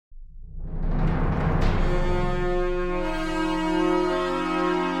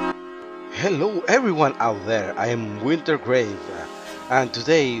Hello everyone out there, I am Wintergrave and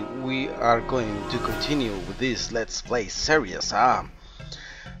today we are going to continue with this Let's Play series.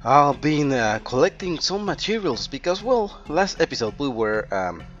 I've been collecting some materials because last episode we were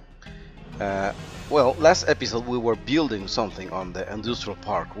building something on the industrial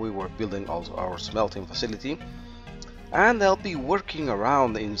park. We were building also our smelting facility, and I'll be working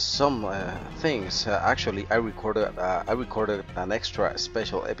around in some things. Actually, I recorded an extra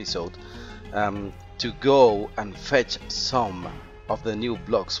special episode to go and fetch some of the new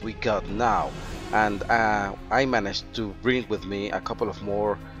blocks we got now, and I managed to bring with me a couple of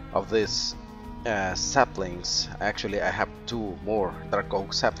more of these saplings. Actually, I have two more dark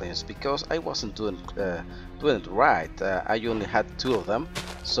oak saplings because I wasn't doing it right. I only had two of them,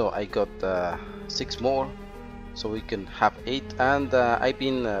 so I got 6 more, so we can have 8. And I've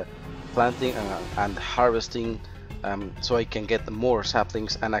been planting and harvesting so I can get more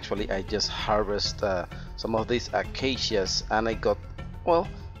saplings. And actually I just harvest some of these acacias, and I got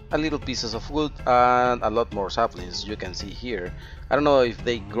a little pieces of wood and a lot more saplings. You can see here. I don't know if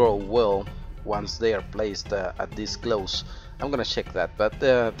they grow well once they are placed at this close. I'm gonna check that, but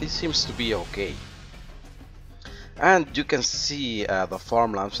this seems to be okay. And you can see the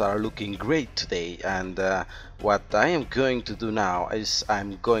farmlands are looking great today, and what I am going to do now is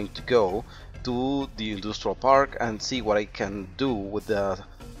I'm going to go to the industrial park and see what I can do with the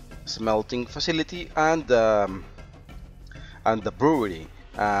smelting facility and the brewery.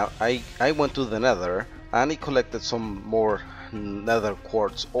 I went to the nether and I collected some more nether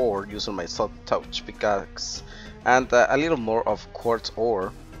quartz ore using my touch pickaxe, and a little more of quartz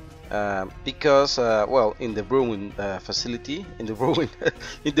ore because in the brewing facility, in the brewing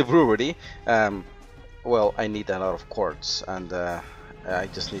in the brewery, I need a lot of quartz, and I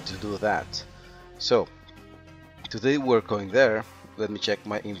just need to do that. So today we're going there. Let me check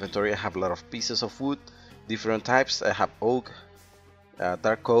my inventory. I have a lot of pieces of wood, different types. I have oak,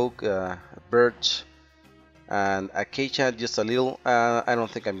 dark oak, birch, and acacia, just a little. I don't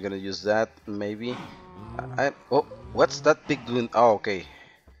think I'm gonna use that. Maybe oh, what's that pig doing? Oh, okay,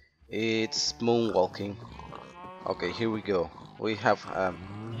 it's moonwalking. Okay, here we go. We have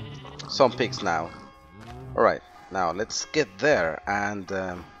some pigs now. Alright, now let's get there and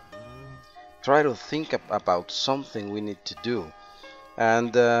try to think about something we need to do.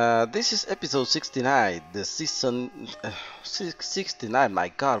 And this is episode 69, the season 69. My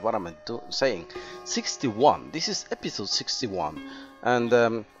god, what am I saying? 61. This is episode 61,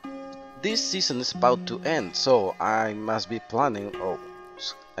 and this season is about to end, so I must be planning. Oh,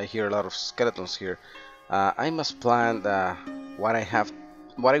 I hear a lot of skeletons here. I must plan what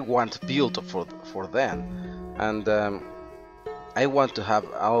I want to build for then, and I want to have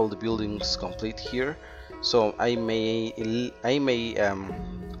all the buildings complete here, so I may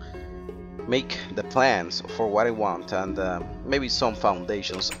make the plans for what I want, and maybe some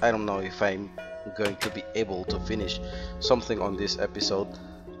foundations. I don't know if I'm going to be able to finish something on this episode,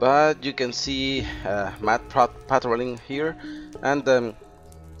 but you can see Matt patrolling here, and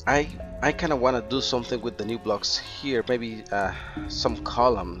I kind of want to do something with the new blocks here, maybe some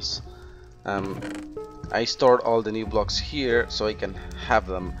columns. I stored all the new blocks here so I can have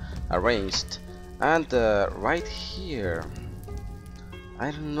them arranged, and right here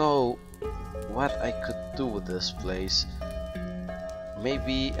I don't know what I could do with this place.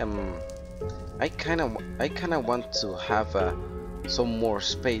 Maybe I kind of want to have some more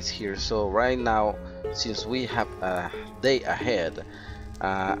space here. So right now, since we have a day ahead,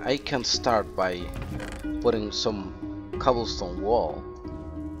 I can start by putting some cobblestone wall.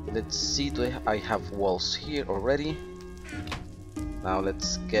 Let's see, do I have walls here already? Now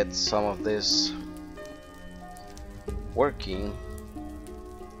let's get some of this working,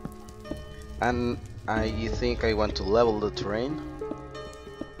 and I think I want to level the terrain.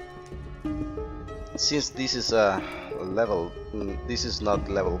 Since this is a level, this is not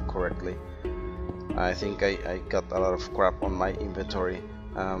leveled correctly. I think I got a lot of crap on my inventory.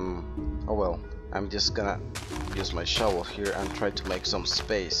 Oh well, I'm just gonna use my shovel here and try to make some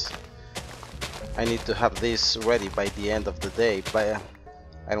space. I need to have this ready by the end of the day, but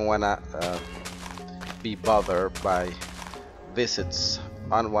I don't wanna be bothered by visits,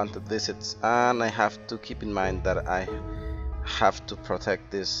 unwanted visits, and I have to keep in mind that I have to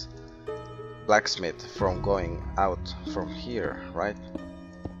protect this blacksmith from going out from here, right?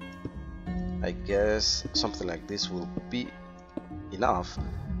 I guess something like this will be enough.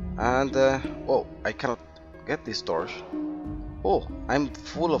 And oh, I cannot get this torch. Oh, I'm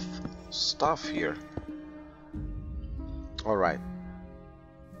full of stuff here. Alright,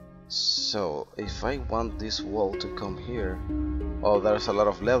 So if I want this wall to come here, oh, there's a lot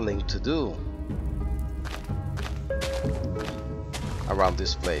of leveling to do around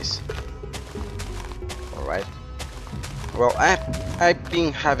this place. Alright. Well, I've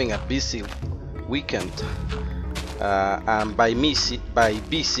been having a busy weekend, and by busy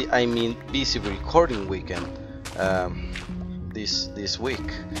I mean busy recording weekend this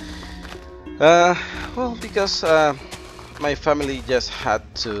week. Well, because my family just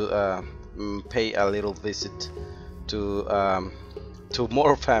had to pay a little visit to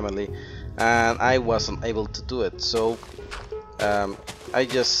more family, and I wasn't able to do it. So I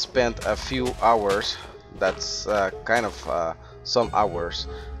just spent a few hours. That's kind of some hours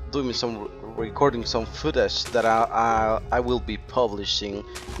doing some recording some footage that I will be publishing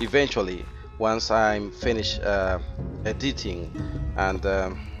eventually once I'm finished editing and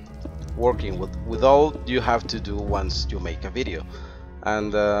working with all you have to do once you make a video.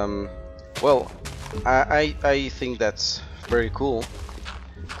 And well, I think that's very cool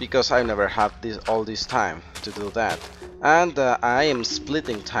because I never had all this time to do that, and I am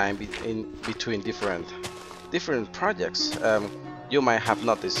splitting time between different projects. You might have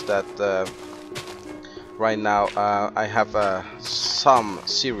noticed that right now I have some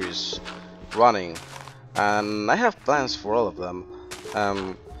series running, and I have plans for all of them.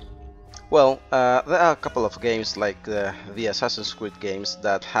 Well, there are a couple of games like the Assassin's Creed games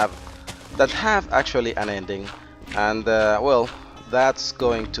that have actually an ending, and well, that's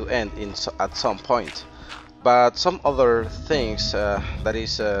going to end at some point. But some other things that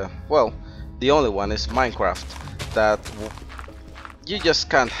is well, the only one is Minecraft, that you just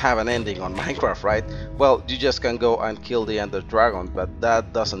can't have an ending on Minecraft, right? Well, you just can go and kill the Ender Dragon, but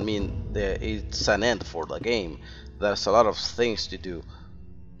that doesn't mean that it's an end for the game. There's a lot of things to do.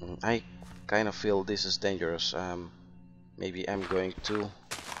 I kind of feel this is dangerous. Maybe I'm going to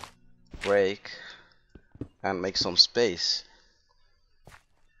break and make some space.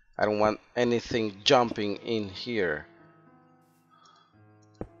 I don't want anything jumping in here.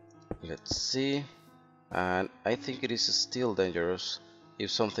 Let's see. And I think it is still dangerous if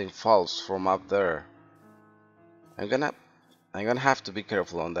something falls from up there. I'm gonna have to be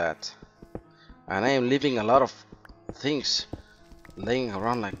careful on that. And I am leaving a lot of things laying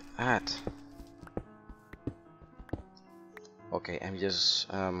around like that. Okay, I'm just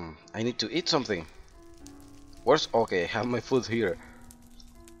I need to eat something. Where's okay? I have my food here.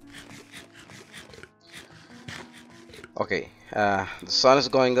 Okay, the sun is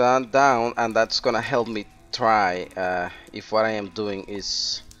going down, and that's gonna help me try if what I am doing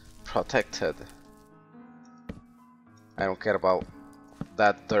is protected. I don't care about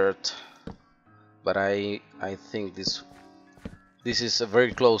that dirt, but I think this is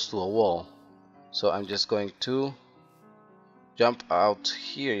very close to a wall, so I'm just going to jump out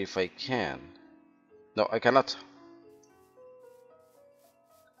here if I can. No, I cannot.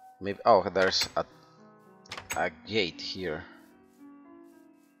 Maybe, oh, there's a gate here.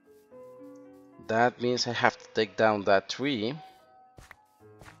 That means I have to take down that tree.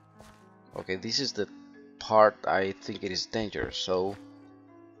 Okay, this is the part I think it is dangerous, so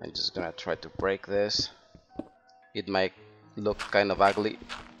I'm just gonna try to break this. It might look kind of ugly.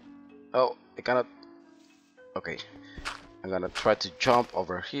 Oh, I cannot. Okay, I'm gonna try to jump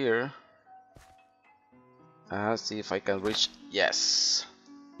over here and see if I can reach. Yes.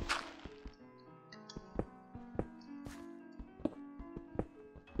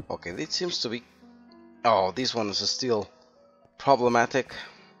 Okay, this seems to be. Oh, this one is still problematic.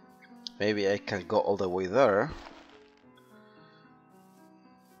 Maybe I can go all the way there.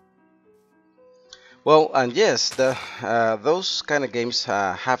 Well, and yes, those kind of games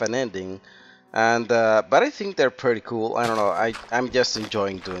have an ending, and but I think they're pretty cool. I don't know. I'm just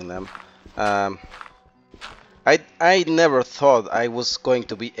enjoying doing them. I never thought I was going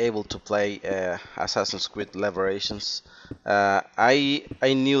to be able to play Assassin's Creed Liberations. I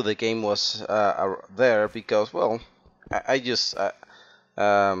knew the game was there because, well, I just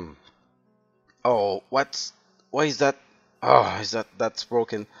oh, why is that? Oh, is that's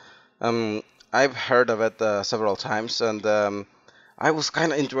broken? I've heard of it several times, and I was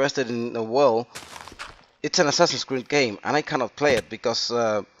kind of interested in. Well, it's an Assassin's Creed game, and I cannot play it because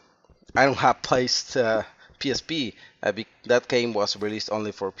I don't have placed PSP. That game was released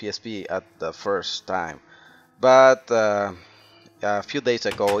only for PSP at the first time, but a few days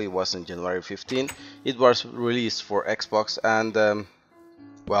ago, it was in January 15, it was released for Xbox, and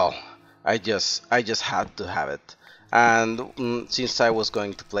well, I just had to have it. And since I was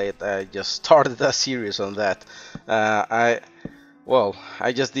going to play it, I just started a series on that. I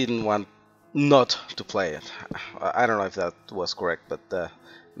just didn't want not to play it. I don't know if that was correct, but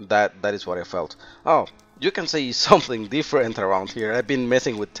That is what I felt. Oh, you can see something different around here. I've been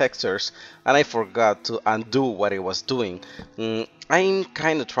messing with textures and I forgot to undo what I was doing. I'm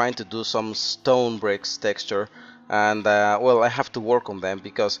kind of trying to do some stone bricks texture, and well, I have to work on them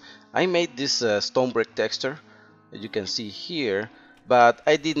because I made this stone brick texture, as you can see here, but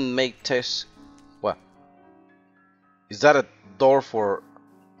I didn't make text. What? Is that a door for?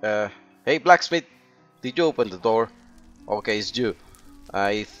 Hey, blacksmith, did you open the door? Okay, it's you.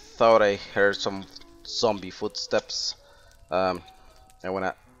 I thought I heard some zombie footsteps. Um,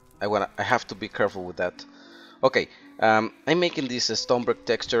 I have to be careful with that. Okay, I'm making this stone brick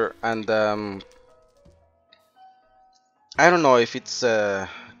texture, and I don't know if it's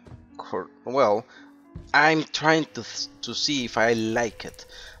well. I'm trying to see if I like it,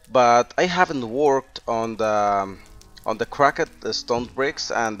 but I haven't worked on the cracked stone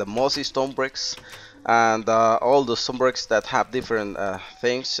bricks and the mossy stone bricks and all the stone bricks that have different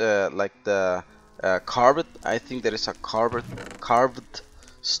things like the carved. I think there is a carved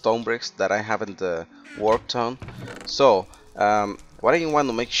stone bricks that I haven't worked on. So what I want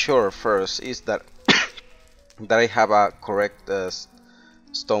to make sure first is that that I have a correct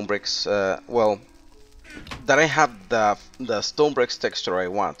stone bricks. Well, that I have the stone bricks texture I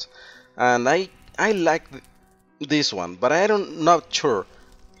want, and I like this one, but I don't not sure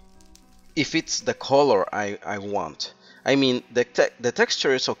if it's the color I want. I mean, the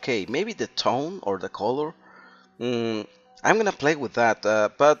texture is okay, maybe the tone or the color. Mm, I'm gonna play with that,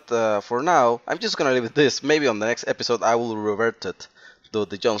 but for now I'm just gonna leave it this. Maybe on the next episode I will revert it to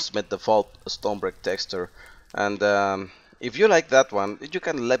the John Smith default stone brick texture, and if you like that one, you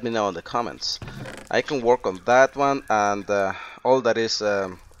can let me know in the comments. I can work on that one and all that is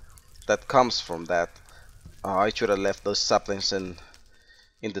that comes from that. I should have left those saplings in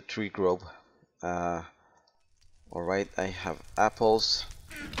the tree grove. Uh, Alright, I have apples.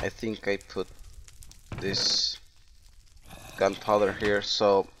 I think I put this gunpowder here,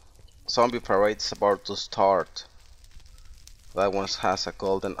 so zombie parade's about to start. That one has a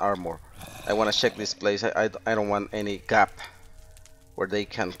golden armor. I want to check this place. I don't want any gap where they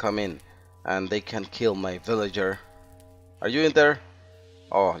can come in and they can kill my villager. Are you in there?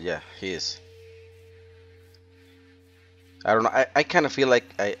 Oh yeah, he is. I don't know. I kind of feel like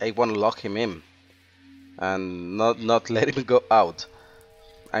I want to lock him in and not let him go out.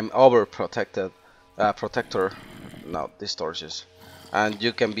 I'm overprotected. Protector. No, these torches. And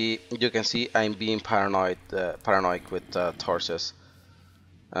you can see I'm being paranoid with torches.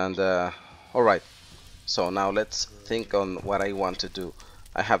 And all right. So now let's think on what I want to do.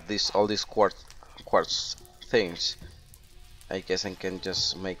 I have all these quartz things. I guess I can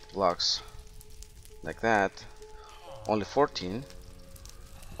just make blocks like that. Only 14.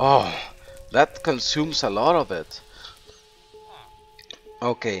 Oh, that consumes a lot of it.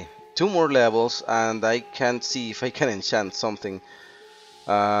 Okay, 2 more levels and I can see if I can enchant something.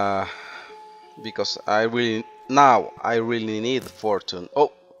 Uh, because I really need fortune.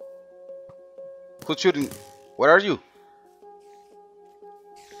 Oh, who's shooting? Where are you?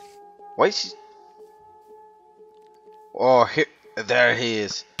 Why is he? Oh, there he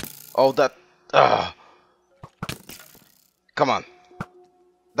is. Oh, that. Come on,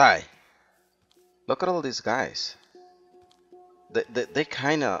 die. Look at all these guys. They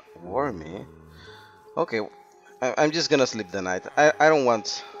kind of worry me. Okay, I'm just gonna sleep the night. I don't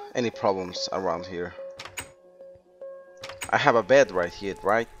want any problems around here. I have a bed right here,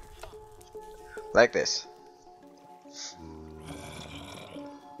 right? Like this.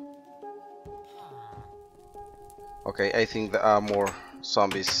 Okay, I think there are more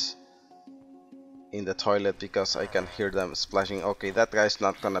zombies in the toilet because I can hear them splashing. Okay, that guy's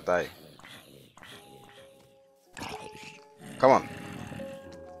not gonna die. Come on.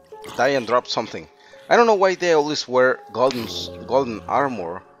 Die and drop something. I don't know why they always wear golden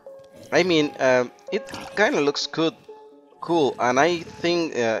armor. I mean, it kind of looks cool, and I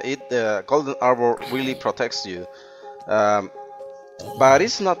think golden armor really protects you. Um, but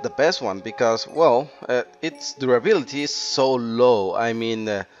it's not the best one because, well, its durability is so low. I mean,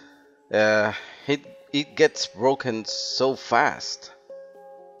 uh, it gets broken so fast.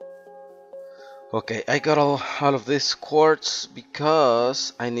 Okay, I got all of this quartz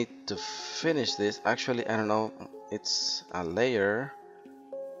because I need to finish this. Actually, I don't know. It's a layer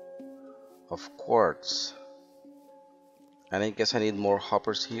of quartz, and I guess I need more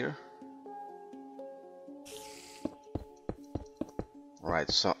hoppers here.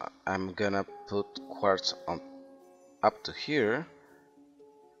 Right, so I'm gonna put quartz on up to here,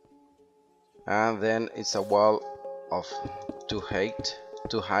 and then it's a wall of 2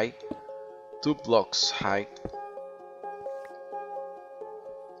 blocks high.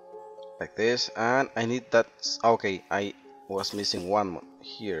 like this, and I need that. Okay, I was missing one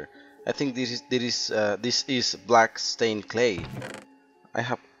here. I think this is black stained clay. I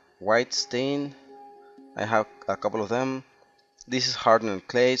have white stain. I have a couple of them. This is hardened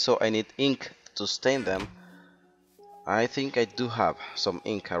clay, so I need ink to stain them. I think I do have some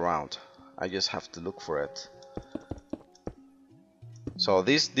ink around. I just have to look for it. So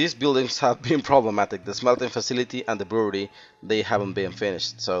these buildings have been problematic. The smelting facility and the brewery, they haven't been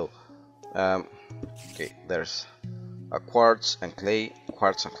finished. So okay, there's a quartz and clay,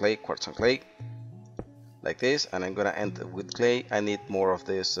 quartz and clay, quartz and clay, like this, and I'm gonna end with clay. I need more of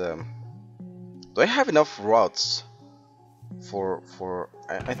this. Do I have enough rods for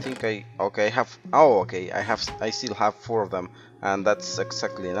I think okay, I have, oh okay, I still have 4 of them, and that's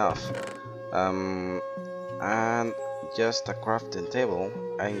exactly enough. And just a crafting table.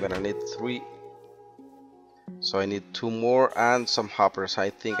 I'm gonna need 3, so I need 2 more and some hoppers. I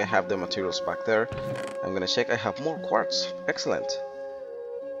think I have the materials back there. I'm gonna check. I have more quartz. Excellent.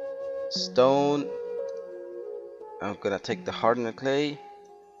 Stone. I'm gonna take the hardened clay,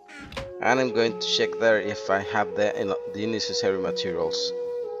 and I'm going to check there if I have the necessary materials.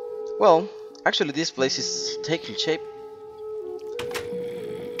 Well, actually this place is taking shape.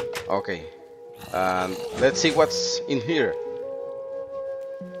 Okay, and let's see what's in here.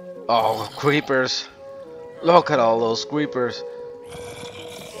 Oh, creepers. Look at all those creepers.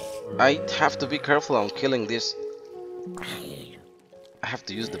 I have to be careful on killing this. I have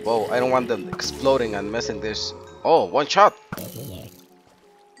to use the bow. I don't want them exploding and messing this. Oh, one shot!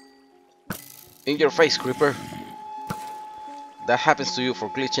 In your face, creeper. That happens to you for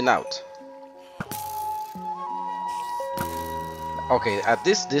glitching out. Okay, at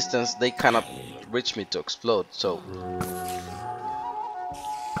this distance they cannot reach me to explode, so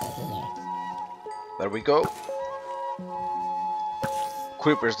there we go.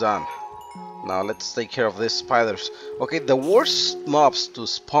 Creepers done. Now let's take care of these spiders. Okay, the worst mobs to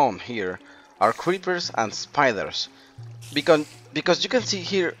spawn here are creepers and spiders, because you can see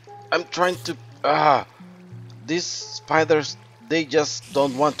here I'm trying to these spiders, they just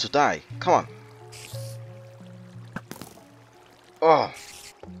don't want to die. Come on. Oh,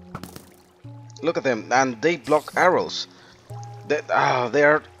 look at them, and they block arrows. They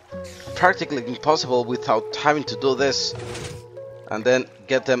are practically impossible without having to do this and then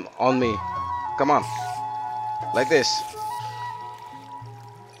get them on me. Come on, like this.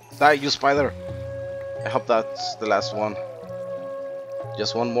 Die, you spider. I hope that's the last one.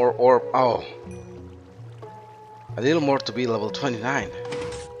 Just one more orb. Oh, a little more to be level 29.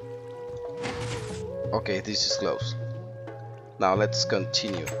 Okay, this is close. Now let's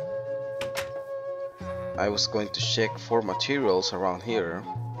continue. I was going to check for materials around here,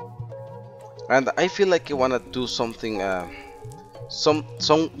 and I feel like I wanna do something, some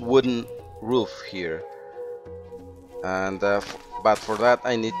wooden roof here, and but for that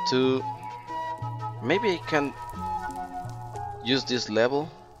I need to, maybe I can use this level.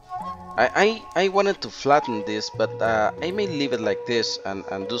 I wanted to flatten this, but I may leave it like this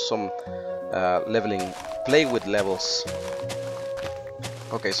and do some leveling, play with levels.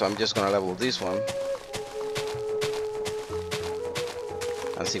 Okay, so I'm just gonna level this one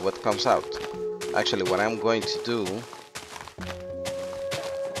and see what comes out. Actually, what I'm going to do,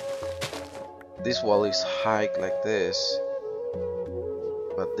 this wall is high like this,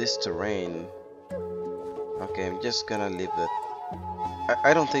 but this terrain, okay, I'm just gonna leave it.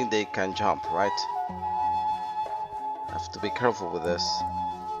 I don't think they can jump, right? I have to be careful with this.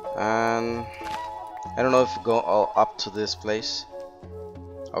 And I don't know if we go all up to this place.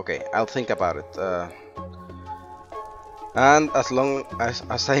 Okay, I'll think about it. And as long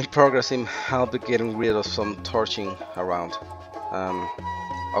as I'm progressing, I'll be getting rid of some torching around.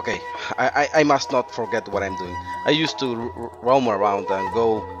 Okay, I must not forget what I'm doing. I used to roam around and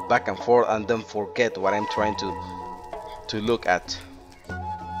go back and forth and then forget what I'm trying to look at.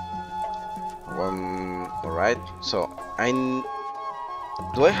 Alright, so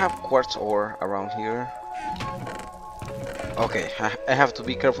do I have quartz ore around here? Okay, I have to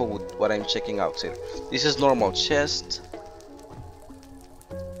be careful with what I'm checking out here. This is normal chest.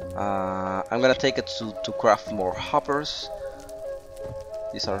 I'm gonna take it to craft more hoppers.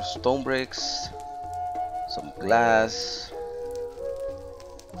 These are stone bricks, some glass.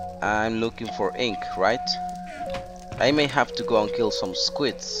 I'm looking for ink, right? I may have to go and kill some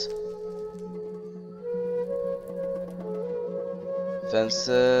squids.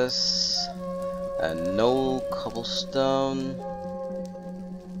 Fences, and no cobblestone.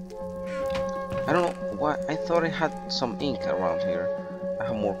 I don't know why, I thought I had some ink around here. I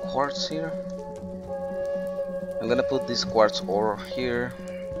have more quartz here. I'm gonna put this quartz ore here.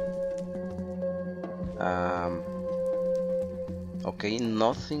 Um, okay,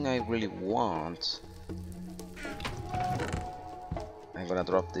 nothing I really want. I'm gonna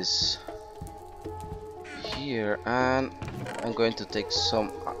drop this here, and I'm going to take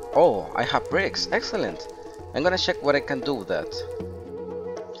some. Oh, I have bricks. Excellent. I'm gonna check what I can do with that.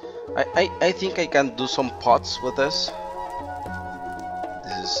 I think I can do some pots with this.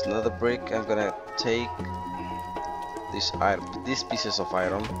 This is another brick. I'm gonna take these pieces of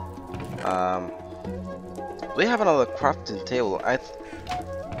iron. We have another crafting table.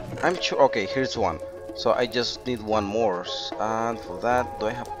 I'm sure. Okay, here's one. So I just need one more. And for that, do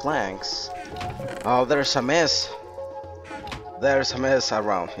I have planks? Oh, there's a mess. There's a mess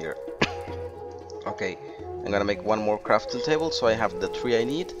around here. Okay, I'm gonna make one more crafting table. So I have the 3 I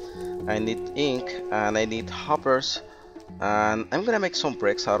need. I need ink and I need hoppers. And I'm gonna make some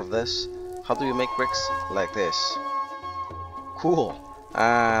bricks out of this. How do you make bricks? Like this. Cool.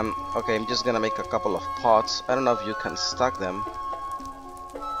 Okay, I'm just gonna make a couple of pots. I don't know if you can stack them.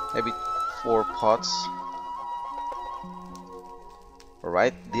 Maybe 4 pots.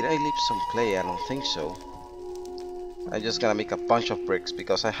 Alright, did I leave some clay? I don't think so. I'm just gonna make a bunch of bricks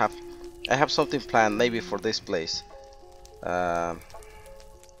because I have something planned maybe for this place.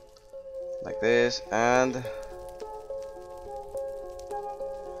 Like this, and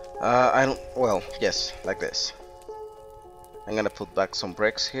I don't, well, yes, like this. I'm gonna put back some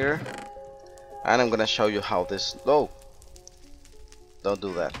bricks here, and I'm gonna show you how this. Oh, don't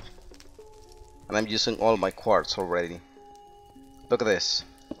do that. And I'm using all my quartz already. Look at this.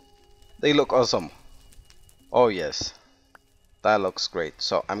 They look awesome. Oh yes, that looks great.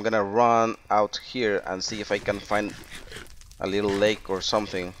 So I'm gonna run out here and see if I can find a little lake or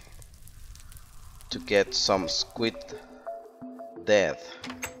something to get some squid dead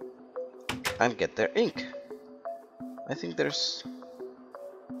and get their ink. I think there's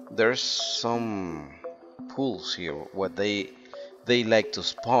some pools here where they like to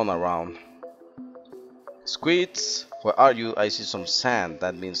spawn around. Squids, where are you? I see some sand.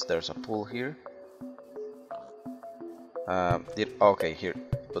 That means there's a pool here. Okay, here,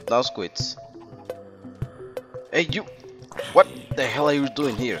 but no squids. Hey you! What the hell are you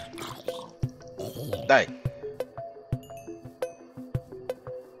doing here? Die!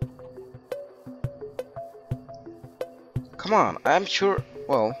 Come on, I'm sure.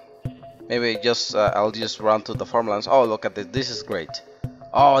 Well, maybe just I'll just run to the farmlands. Oh, look at this! This is great.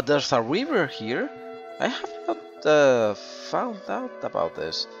 Oh, there's a river here. I have not found out about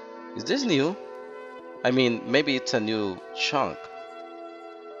this. Is this new? I mean, maybe it's a new chunk.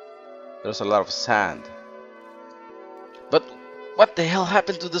 There's a lot of sand. But what the hell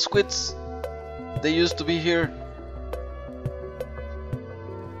happened to the squids? They used to be here.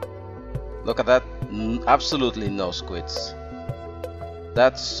 Look at that. Absolutely no squids.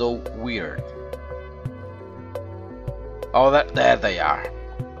 That's so weird. Oh, there they are.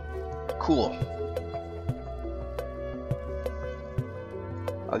 Cool.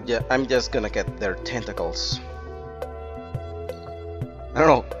 I'm just gonna get their tentacles. I don't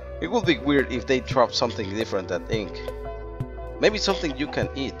know. It would be weird if they drop something different than ink. Maybe something you can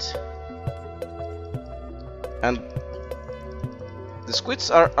eat. And the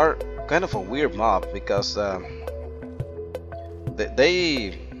squids are kind of a weird mob because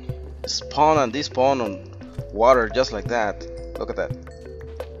they spawn and despawn on water just like that. Look at that.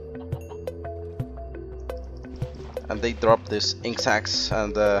 And they drop this ink sacks,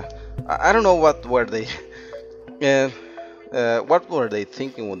 and I don't know what were they what were they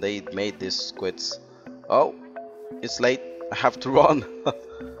thinking when they made these squids. Oh, it's late. I have to run.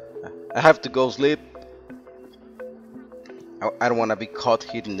 I have to go sleep. I don't want to be caught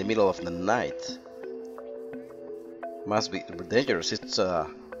here in the middle of the night. Must be dangerous. It's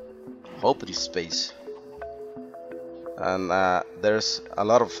open space, and there's a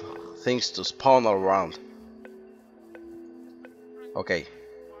lot of things to spawn all around. Okay,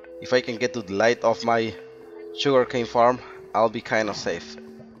 if I can get to the light of my sugarcane farm, I'll be kind of safe.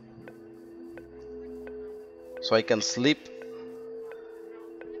 So I can sleep.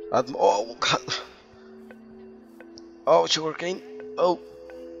 Oh God! Oh, sugarcane! Oh!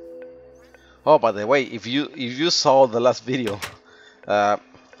 Oh, by the way, if you saw the last video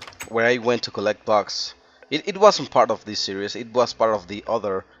where I went to collect bugs, it wasn't part of this series. It was part of the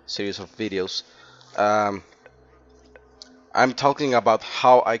other series of videos. I'm talking about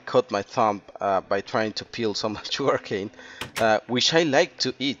how I cut my thumb by trying to peel some sugarcane, which I like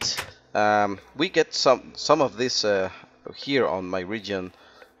to eat. We get some of this here on my region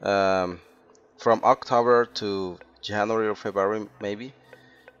from October to January or February, maybe.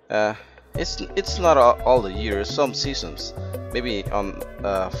 It's not all the year. Some seasons, maybe on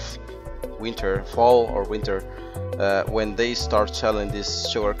winter, fall or winter, when they start selling this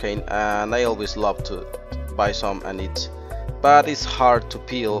sugarcane, and I always love to buy some and eat, but it's hard to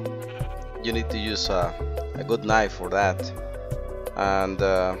peel. You need to use a good knife for that, and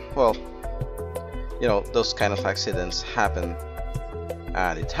well, you know, those kind of accidents happen,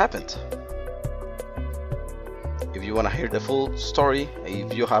 and it happened. If you want to hear the full story,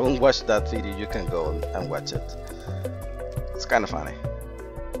 if you haven't watched that video, you can go and watch it. It's kind of funny.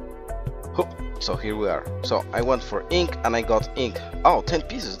 So here we are. So I went for ink and I got ink. Oh, 10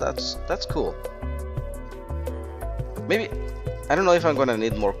 pieces. That's cool. Maybe, I don't know if I'm gonna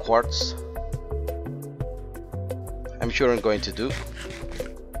need more quartz. I'm sure I'm going to do.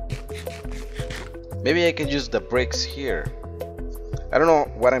 Maybe I can use the bricks here. I don't know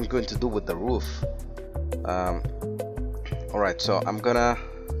what I'm going to do with the roof. Alright, so I'm gonna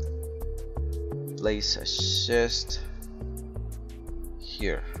place a chest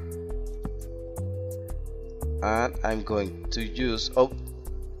here, and I'm going to use, oh,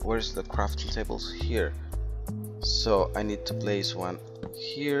 where's the crafting tables? Here. So I need to place one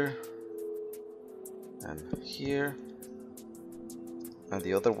here and here, and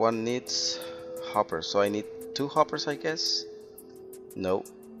the other one needs hoppers, so I need 2 hoppers, I guess. No,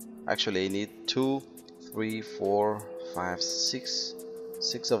 actually I need 2, 3, 4, 5, 6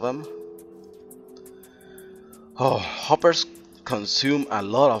 of them. Oh, hoppers consume a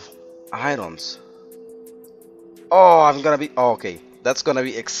lot of items. Oh, I'm gonna be, oh, okay, that's gonna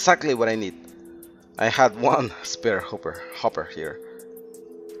be exactly what I need. I had one spare hopper here,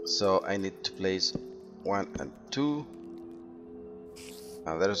 so I need to place 1 and 2,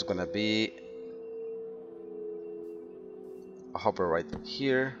 and there's gonna be a hopper right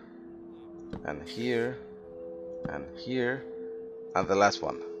here and here and here, and the last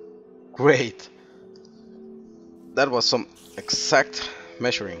one. Great, that was some exact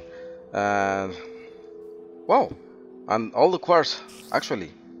measuring, and wow, and all the quartz,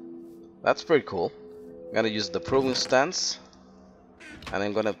 actually, that's pretty cool. I'm gonna use the proving stands, and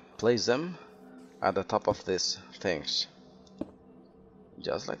I'm gonna place them at the top of these things,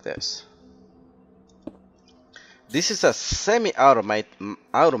 just like this. This is a semi-automatic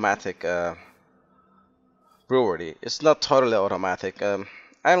brewery. It's not totally automatic. I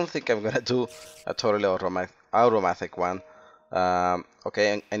don't think I'm gonna do a totally automatic one.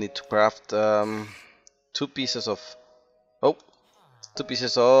 Okay, I need to craft 2 pieces of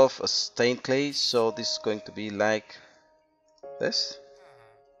stained clay. So this is going to be like this.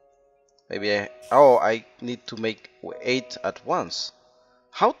 Maybe I need to make 8 at once.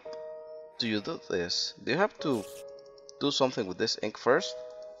 How do you do this? Do you have to do something with this ink first?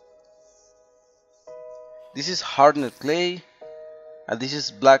 This is hardened clay, and this is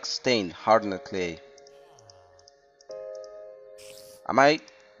black stained hardened clay. Am I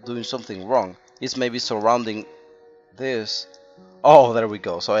doing something wrong? It's maybe surrounding this. Oh, there we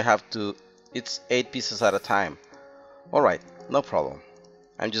go. So I have to, it's 8 pieces at a time. Alright, no problem.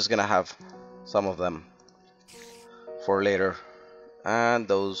 I'm just gonna have some of them for later, and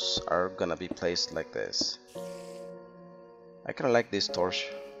those are gonna be placed like this. I kinda like this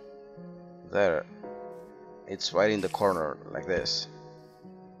torch. There. It's right in the corner like this.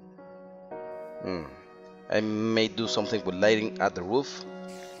 I may do something with lighting at the roof.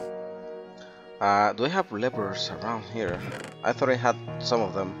 Do I have levers around here? I thought I had some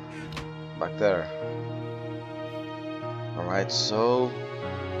of them back there. Alright, so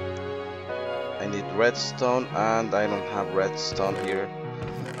I need redstone, and I don't have redstone here.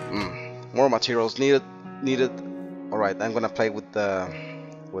 More materials needed. Alright, I'm gonna play with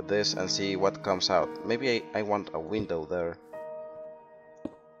this and see what comes out. Maybe I want a window there,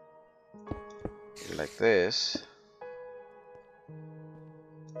 like this.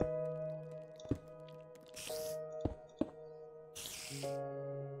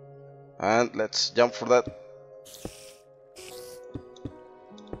 And let's jump for that.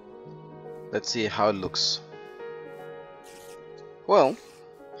 Let's see how it looks. Well,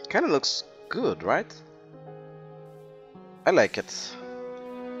 kind of looks good, right? I like it.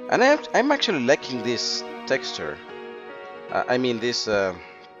 And I'm actually liking this texture. I mean this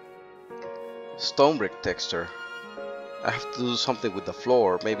stone brick texture. I have to do something with the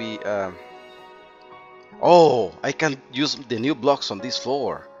floor. Maybe oh, I can use the new blocks on this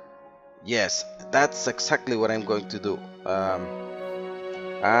floor. Yes, that's exactly what I'm going to do.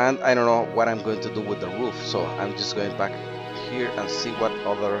 And I don't know what I'm going to do with the roof, so I'm just going back here and see what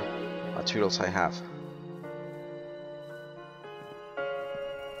other materials I have.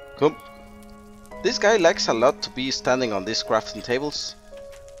 Come. This guy likes a lot to be standing on these crafting tables.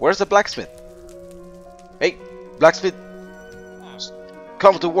 Where's the blacksmith? Hey, blacksmith,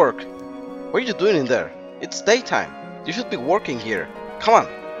 come to work. What are you doing in there? It's daytime. You should be working here. Come on.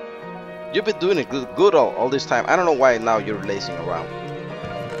 You've been doing it good all this time. I don't know why now you're lazing around.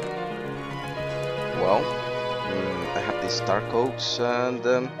 Well, I have these dark oaks and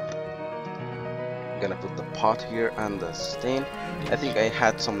I'm gonna put the pot here and the stain. I think I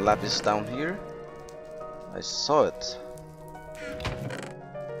had some lapis down here. I saw it.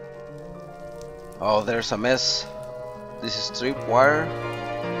 Oh, there's a mess. This is tripwire.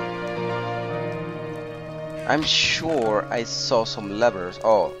 I'm sure I saw some levers.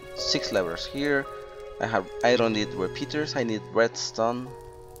 Oh, 6 levers here. I don't need repeaters. I need redstone.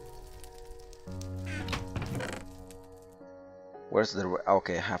 Where's the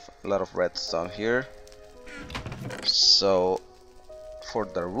okay? I have a lot of redstone here. So for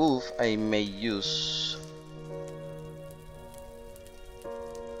the roof, I may use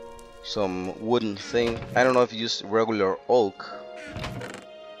some wooden thing. I don't know if you use regular oak.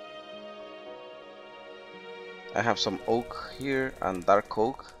 I have some oak here and dark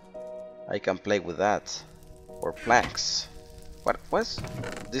oak. I can play with that. Or planks. What's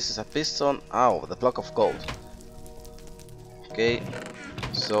this? Is a piston. Oh, the block of gold. Okay,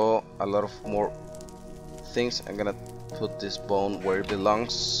 so a lot of more things. I'm gonna put this bone where it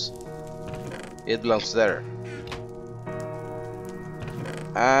belongs. It belongs there.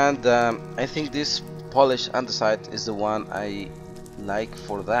 And I think this polished andesite is the one I like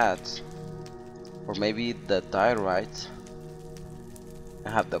for that. Or maybe the diorite. I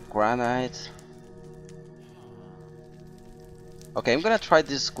have the granite. Okay, I'm gonna try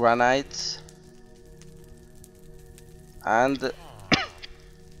this granite. And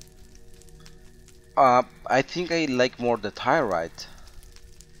I think I like more the diorite.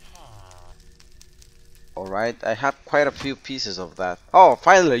 Alright, I have quite a few pieces of that. Oh,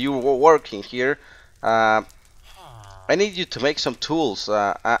 finally you were working here. I need you to make some tools.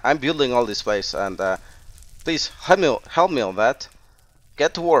 I'm building all this place, and please help me on that.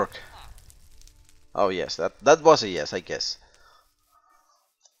 Get to work. Oh yes, that was a yes, I guess.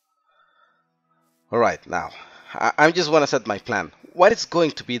 Alright, now I just want to set my plan. What is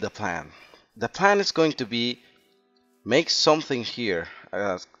going to be the plan? The plan is going to be make something here,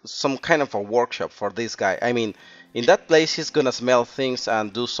 some kind of a workshop for this guy. I mean, in that place he's gonna smell things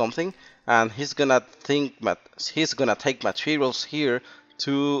and do something, and he's gonna take materials here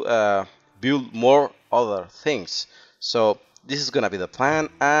to build more other things. So this is gonna be the plan,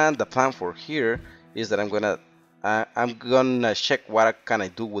 and the plan for here is that I'm gonna check what can I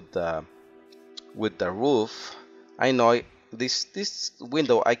do with the roof. I know this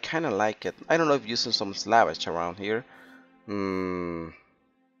window, I kind of like it. I don't know if using some slabage around here.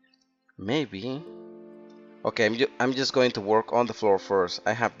 Maybe. Okay, I'm just going to work on the floor first.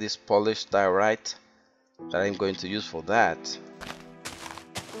 I have this polished diorite that I'm going to use for that,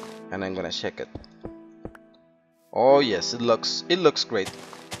 and I'm gonna check it. Oh yes, it looks great.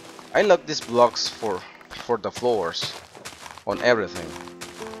 I like these blocks for the floors on everything.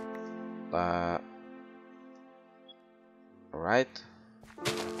 Alright,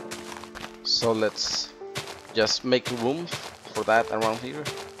 so let's just make room for that around here.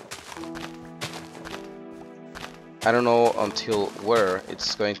 I don't know until where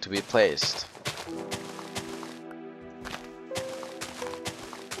it's going to be placed.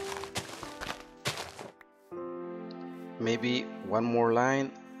 Maybe one more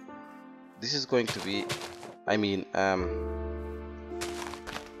line. This is going to be, I mean,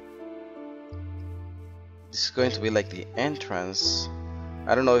 this is going to be like the entrance.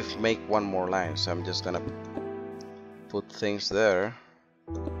 I don't know if make one more line, so I'm just gonna put things there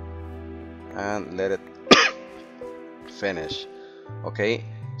and let it finish. Okay,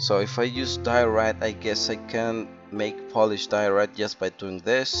 so if I use diorite, I guess I can make polished diorite just by doing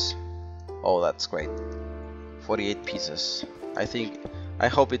this. Oh, that's great. 48 pieces. I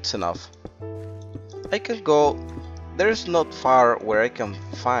hope it's enough. I can go, there's not far where I can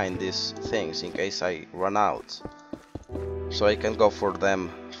find these things in case I run out, so I can go for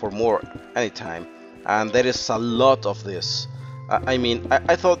them for more anytime. And there is a lot of this. I mean,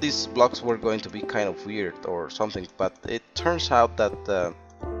 I thought these blocks were going to be kind of weird or something, but it turns out that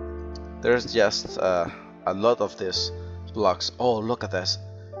there's just a lot of these blocks. Oh, look at this.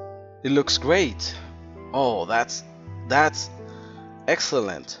 It looks great. Oh, that's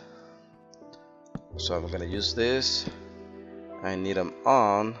excellent. So I'm gonna use this. I need them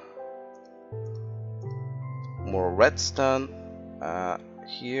on. More redstone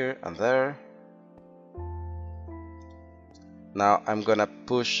here and there. Now I'm gonna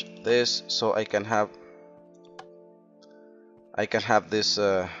push this so I can have this.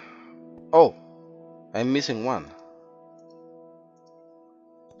 Oh, I'm missing one.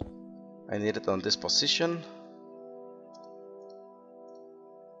 I need it on this position.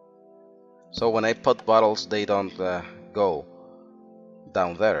 So when I put bottles, they don't go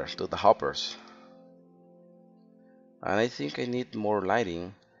down there to the hoppers. And I think I need more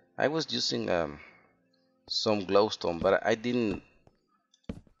lighting. I was using some glowstone, but I didn't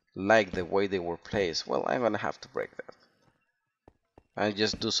like the way they were placed. Well, I'm gonna have to break that and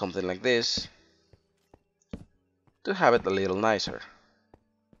just do something like this to have it a little nicer.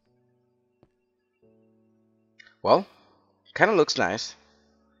 Well, kind of looks nice.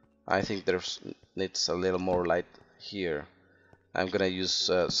 I think there's needs a little more light here. I'm gonna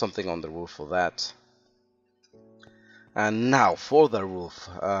use something on the roof for that. And now for the roof,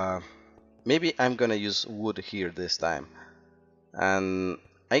 maybe I'm gonna use wood here this time, and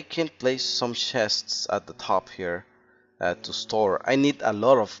I can place some chests at the top here to store. I need a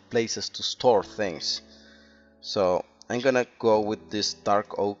lot of places to store things, so I'm gonna go with this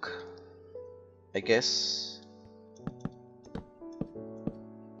dark oak, I guess,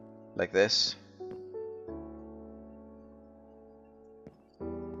 like this.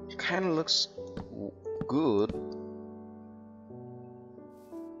 Kind of looks good.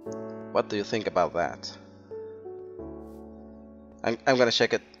 What do you think about that? I'm gonna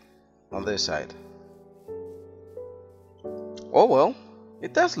check it on this side. Oh well,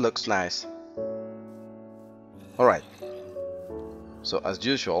 it does looks nice. Alright, so as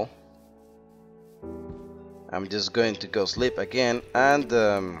usual, I'm just going to go sleep again, and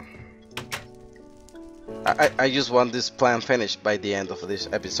I just want this plan finished by the end of this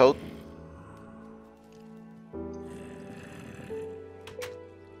episode.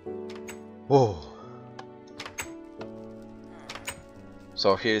 Oh,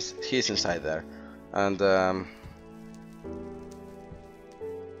 so he's inside there, and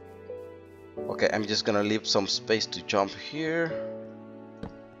okay, I'm just gonna leave some space to jump here.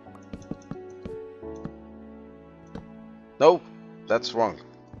 No, that's wrong.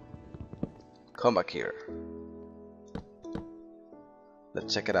 Come back here.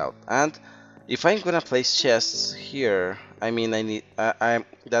 Let's check it out. And if I'm gonna place chests here, I mean, I need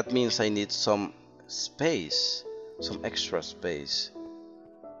that means I need some space, some extra space.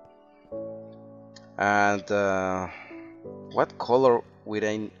 And what color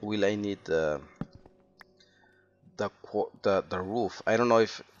will I need the roof? I don't know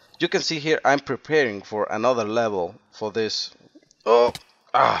if you can see here. I'm preparing for another level for this. Oh,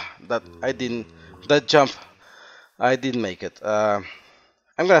 that jump, I didn't make it. I'm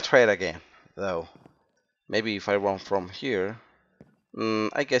gonna try it again though. Maybe if I run from here,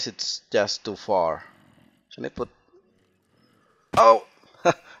 I guess it's just too far. Can I put? Oh,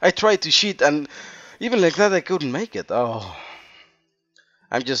 I tried to cheat, and even like that I couldn't make it. Oh,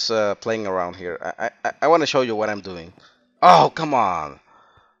 I'm just playing around here. I want to show you what I'm doing. Oh, come on.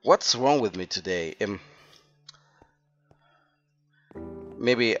 What's wrong with me today?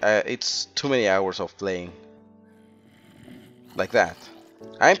 Maybe it's too many hours of playing like that.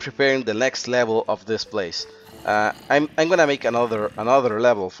 I'm preparing the next level of this place. I'm gonna make another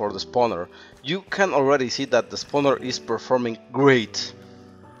level for the spawner. You can already see that the spawner is performing great.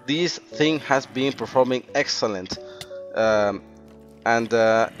 This thing has been performing excellent. And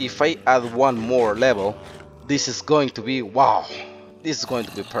if I add one more level, this is going to be wow. This is going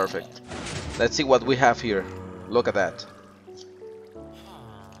to be perfect. Let's see what we have here. Look at that.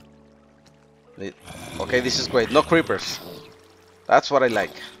 Okay, this is great. No creepers. That's what I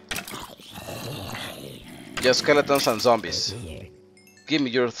like. Just skeletons and zombies. Give me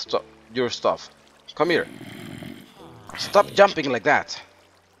your stuff. Come here. Stop jumping like that.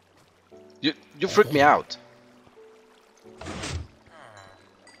 You freak me out.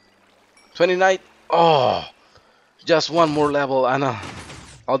 29. Oh, just one more level and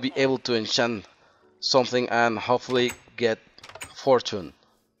I'll be able to enchant something and hopefully get fortune.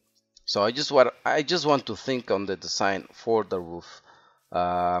 So I just want to think on the design for the roof.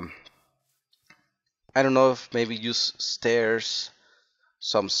 I don't know if maybe use stairs,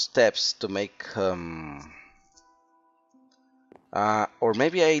 some steps to make or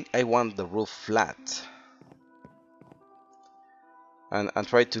maybe I want the roof flat and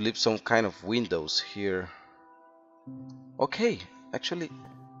try to leave some kind of windows here. Okay, actually,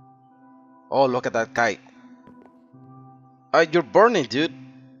 oh, look at that guy. You're burning, dude.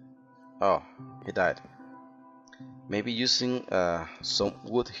 Oh, he died. Maybe using some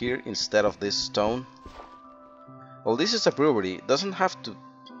wood here instead of this stone. Well, this is a brewery. It doesn't have to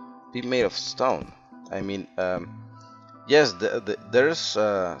be made of stone. I mean, yes, there's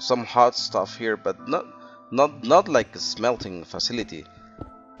some hot stuff here, but not like a smelting facility.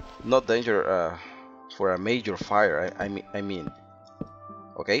 Not danger for a major fire. I mean,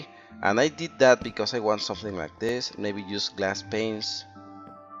 Okay, and I did that because I want something like this. Maybe use glass panes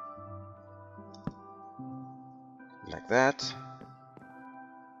like that,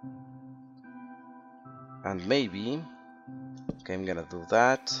 and maybe, okay, I'm gonna do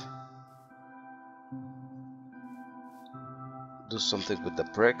that. Do something with the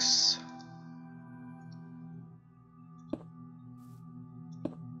bricks.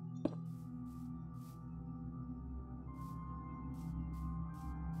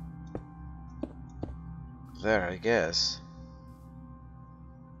 There, I guess.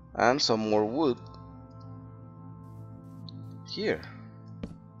 And some more wood here.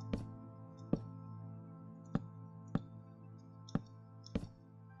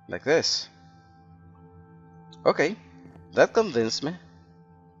 Like this. Okay, that convinced me.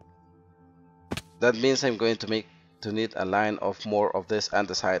 That means I'm going to need a line of more of this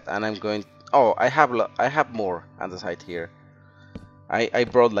andesite, and I'm going. Oh, I have more andesite here. I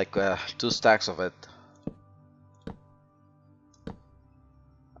brought like 2 stacks of it,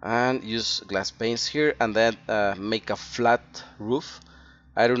 and use glass panes here, and then make a flat roof.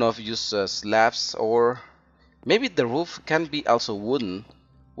 I don't know if use slabs, or maybe the roof can be also wooden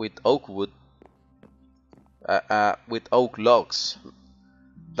with oak wood, with oak logs.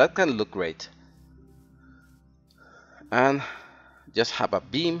 That can look great. And just have a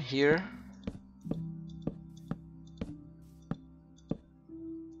beam here.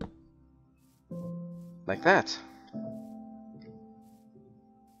 Like that.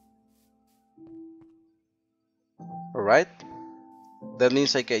 Alright. That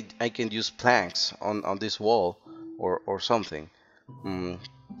means I can use planks on this wall or something.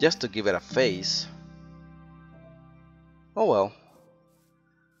 Just to give it a face. Oh well.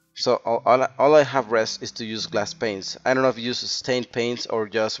 So all I have rest is to use glass paints. I don't know if you use stained paints or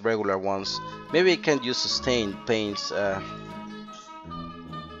just regular ones. Maybe I can use stained paints. I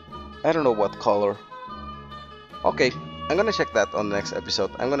don't know what color. Okay, I'm gonna check that on the next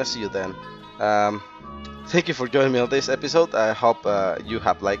episode. I'm gonna see you then. Thank you for joining me on this episode. I hope you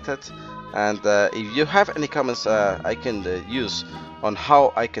have liked it. And if you have any comments I can use on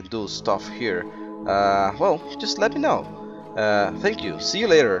how I can do stuff here, well, just let me know. Thank you. See you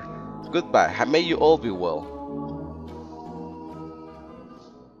later. Goodbye. May you all be well.